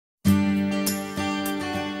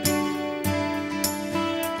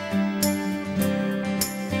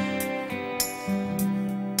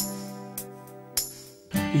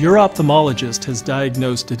Your ophthalmologist has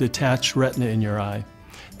diagnosed a detached retina in your eye.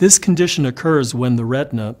 This condition occurs when the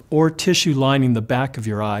retina, or tissue lining the back of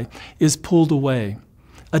your eye, is pulled away.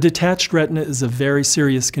 A detached retina is a very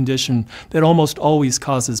serious condition that almost always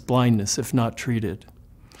causes blindness if not treated.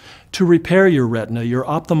 To repair your retina, your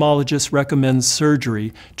ophthalmologist recommends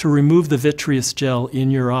surgery to remove the vitreous gel in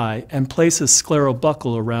your eye and place a scleral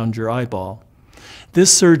buckle around your eyeball.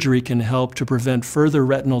 This surgery can help to prevent further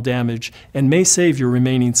retinal damage and may save your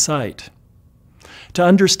remaining sight. To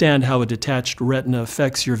understand how a detached retina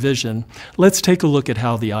affects your vision, let's take a look at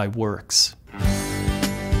how the eye works.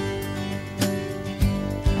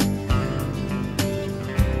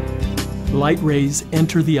 Light rays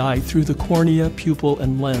enter the eye through the cornea, pupil,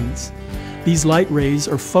 and lens. These light rays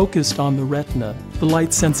are focused on the retina, the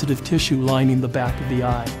light-sensitive tissue lining the back of the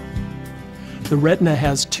eye. The retina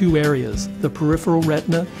has two areas, the peripheral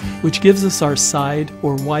retina, which gives us our side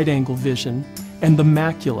or wide-angle vision, and the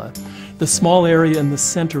macula, the small area in the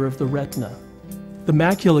center of the retina. The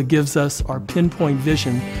macula gives us our pinpoint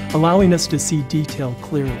vision, allowing us to see detail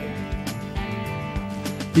clearly.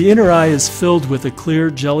 The inner eye is filled with a clear,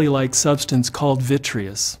 jelly-like substance called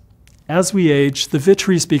vitreous. As we age, the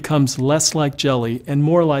vitreous becomes less like jelly and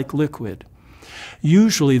more like liquid.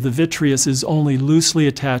 Usually, the vitreous is only loosely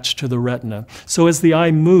attached to the retina, so as the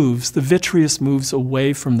eye moves, the vitreous moves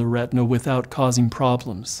away from the retina without causing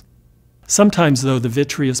problems. Sometimes, though, the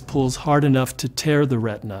vitreous pulls hard enough to tear the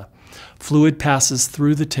retina. Fluid passes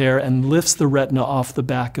through the tear and lifts the retina off the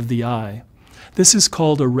back of the eye. This is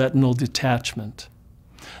called a retinal detachment.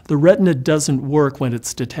 The retina doesn't work when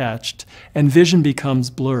it's detached, and vision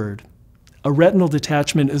becomes blurred. A retinal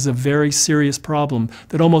detachment is a very serious problem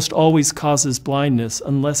that almost always causes blindness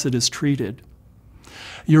unless it is treated.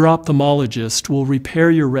 Your ophthalmologist will repair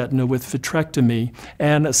your retina with vitrectomy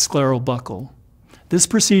and a scleral buckle. This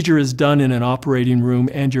procedure is done in an operating room,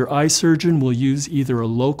 and your eye surgeon will use either a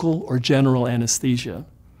local or general anesthesia.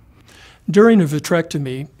 During a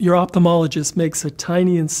vitrectomy, your ophthalmologist makes a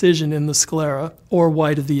tiny incision in the sclera, or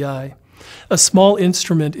white of the eye. A small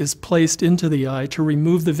instrument is placed into the eye to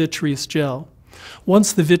remove the vitreous gel.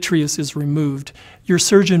 Once the vitreous is removed, your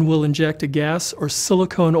surgeon will inject a gas or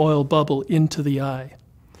silicone oil bubble into the eye.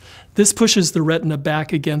 This pushes the retina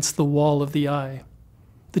back against the wall of the eye.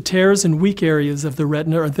 The tears and weak areas of the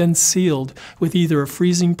retina are then sealed with either a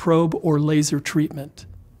freezing probe or laser treatment.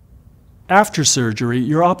 After surgery,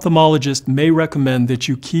 your ophthalmologist may recommend that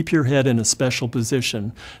you keep your head in a special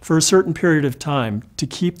position for a certain period of time to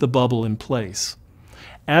keep the bubble in place.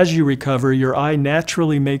 As you recover, your eye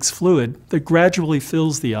naturally makes fluid that gradually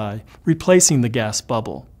fills the eye, replacing the gas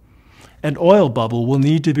bubble. An oil bubble will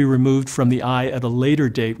need to be removed from the eye at a later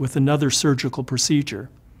date with another surgical procedure.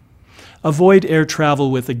 Avoid air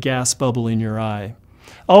travel with a gas bubble in your eye.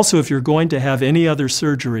 Also, if you're going to have any other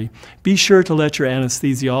surgery, be sure to let your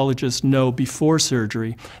anesthesiologist know before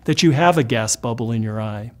surgery that you have a gas bubble in your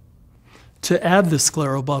eye. To add the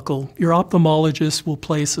scleral buckle, your ophthalmologist will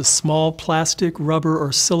place a small plastic, rubber,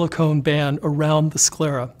 or silicone band around the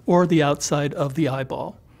sclera, or the outside of the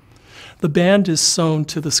eyeball. The band is sewn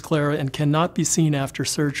to the sclera and cannot be seen after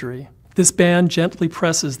surgery. This band gently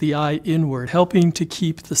presses the eye inward, helping to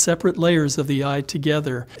keep the separate layers of the eye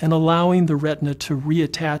together and allowing the retina to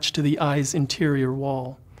reattach to the eye's interior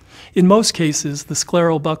wall. In most cases, the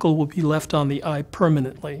scleral buckle will be left on the eye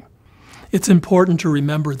permanently. It's important to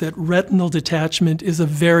remember that retinal detachment is a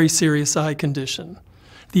very serious eye condition.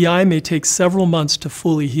 The eye may take several months to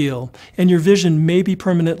fully heal, and your vision may be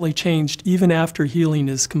permanently changed even after healing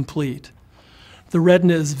is complete. The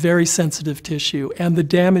retina is very sensitive tissue, and the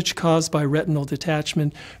damage caused by retinal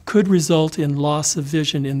detachment could result in loss of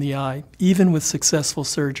vision in the eye, even with successful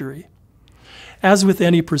surgery. As with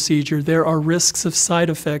any procedure, there are risks of side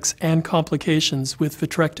effects and complications with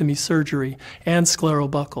vitrectomy surgery and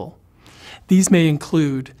scleral buckle. These may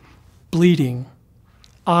include bleeding,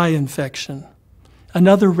 eye infection,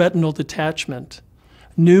 another retinal detachment,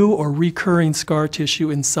 new or recurring scar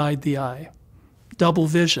tissue inside the eye, double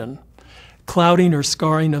vision, clouding or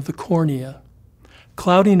scarring of the cornea,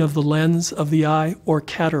 clouding of the lens of the eye or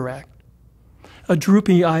cataract, a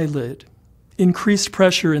droopy eyelid, increased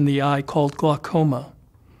pressure in the eye called glaucoma,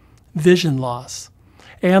 vision loss,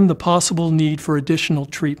 and the possible need for additional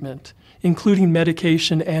treatment, including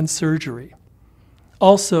medication and surgery.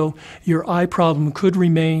 Also, your eye problem could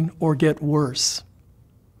remain or get worse.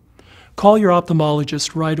 Call your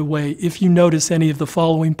ophthalmologist right away if you notice any of the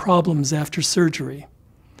following problems after surgery: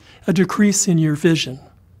 a decrease in your vision,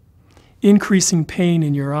 increasing pain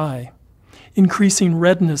in your eye, increasing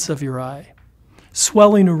redness of your eye,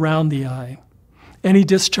 swelling around the eye, any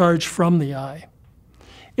discharge from the eye,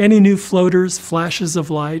 any new floaters, flashes of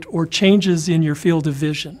light, or changes in your field of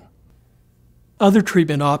vision. Other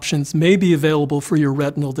treatment options may be available for your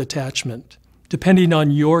retinal detachment. Depending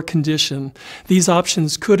on your condition, these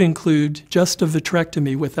options could include just a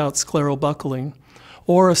vitrectomy without scleral buckling,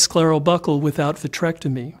 or a scleral buckle without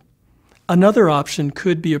vitrectomy. Another option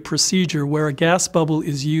could be a procedure where a gas bubble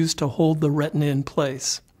is used to hold the retina in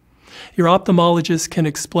place. Your ophthalmologist can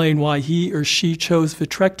explain why he or she chose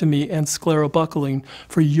vitrectomy and scleral buckling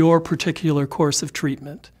for your particular course of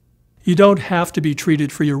treatment. You don't have to be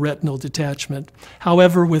treated for your retinal detachment.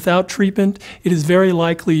 However, without treatment, it is very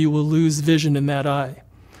likely you will lose vision in that eye.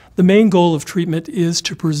 The main goal of treatment is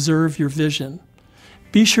to preserve your vision.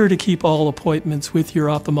 Be sure to keep all appointments with your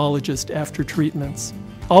ophthalmologist after treatments.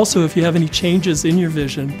 Also, if you have any changes in your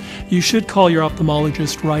vision, you should call your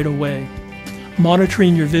ophthalmologist right away.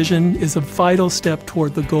 Monitoring your vision is a vital step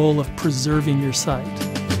toward the goal of preserving your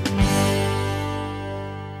sight.